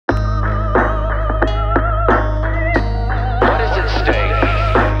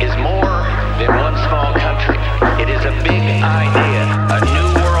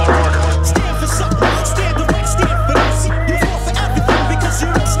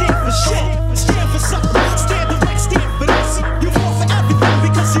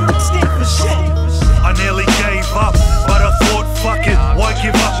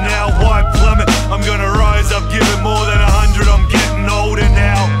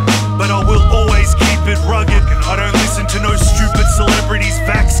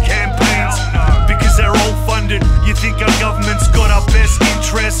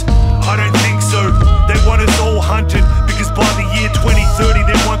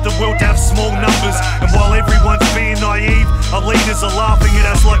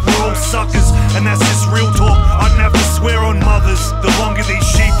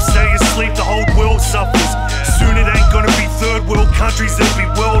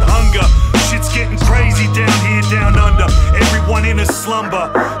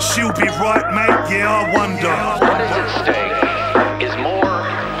Yeah, I wonder. What is at stake is more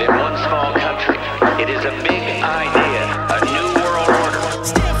than one small country. It is a big idea, a new world order.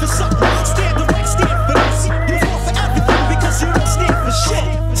 Stand for something, stand direct, stand for this. You fall for everything because you don't stand for shit.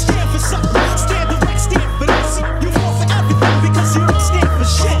 Stand for something, stand direct, stand for this. You fall for everything because you don't stand for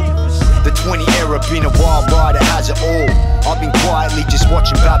shit. The 20 era been a wild ride, it has it all. I've been quietly just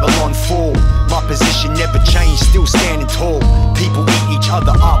watching Babylon fall. My position never changed, still standing tall. People eat each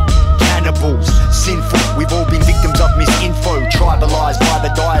other up, cannibals, sinful. We've all been victims of misinfo, tribalized by the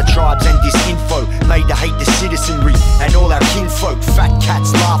diatribes and disinfo, made to hate the citizenry and all our kinfolk. Fat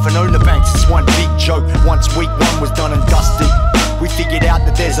cats laughing on the banks, it's one big joke. Once week one was done and dusted, we figured out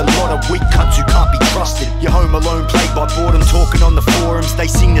that there's a lot of weak cunts who can't be trusted. You're home alone, plagued by boredom, talking on the forums. They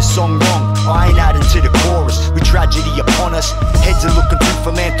sing the song wrong, I ain't adding to the chorus. With tragedy upon us, heads are looking to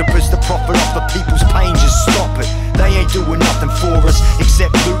philanthropists. The profit off the people's pain, just stop it. They ain't doing nothing for us,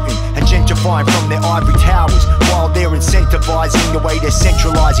 except looting and gentrifying from their ivory towers, while they're incentivizing the way they're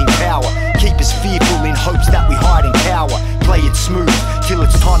centralizing power. Keep us fearful in hopes that we hide and cower. Play it smooth, till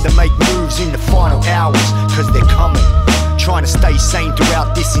it's time to make moves in the final hours, cause they're coming. Trying to stay sane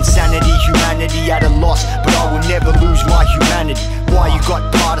throughout this insanity. Humanity at a loss, but I will never lose my humanity. Why you got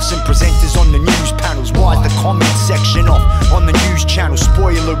partisan presenters on the news panels? Why's the comment section off on the news channel?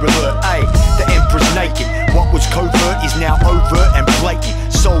 Spoiler alert, ayy, the emperor's naked. What was covert is now overt and blatant.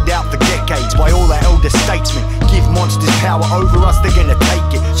 Sold out for decades by all our elder statesmen. Give monsters power over us, they're gonna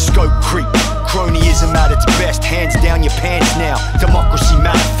take it. Scope creep, cronyism at its best. Hands down your pants now, democracy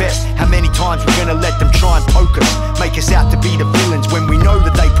manifest. How many times we're gonna let them try and poke us, make us out to be the villains when we know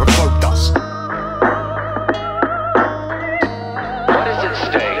that they provoked us? What is at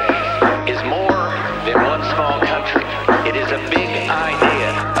stake is more than one small country. It is a big idea,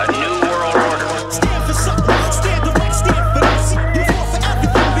 a new world order. Stand for something, stand direct, stand for this. You fall for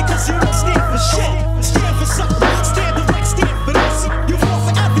everything because you don't stand for shit. Stand for something, stand direct, stand for this. You fall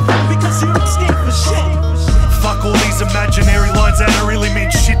for everything because you don't stand for shit. Fuck all these imaginary lines that don't really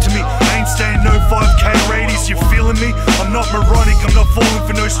mean shit to me. I ain't staying no 5K radius, you feeling me? I'm not moronic, I'm not falling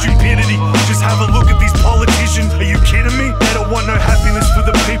for no stupidity. Just have a look at these politicians, are you kidding me? They don't want no happiness for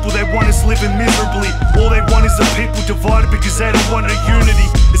the people, they want us living miserably. All they want is the people divided because they don't want no unity.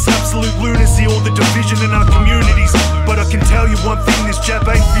 It's absolute lunacy, all the division in our communities. But I can tell you one thing, this jab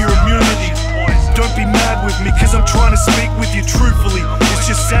ain't for your immunity. Don't be mad with me, cause I'm trying to speak with you truthfully. It's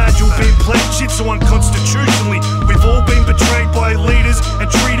just sad you're being played shit so unconstitutionally. We've all been betrayed by leaders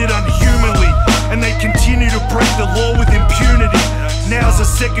and treated unhumanly, and they continue to break the law with impunity. Now's a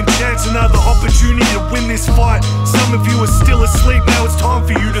second chance, another opportunity to win this fight. Some of you are still asleep, now it's time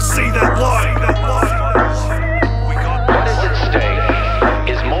for you to see that light. What is at stake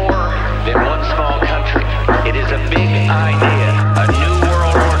is more than one small country. It is a big idea, a new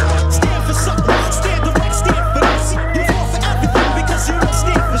world order. Stand for something, stand direct, stand for this. You fall for everything because you don't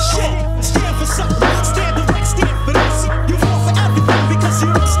stand for shit. Stand for something, stand direct, stand for this. You fall for everything because you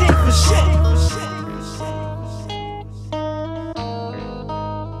don't stand for shit.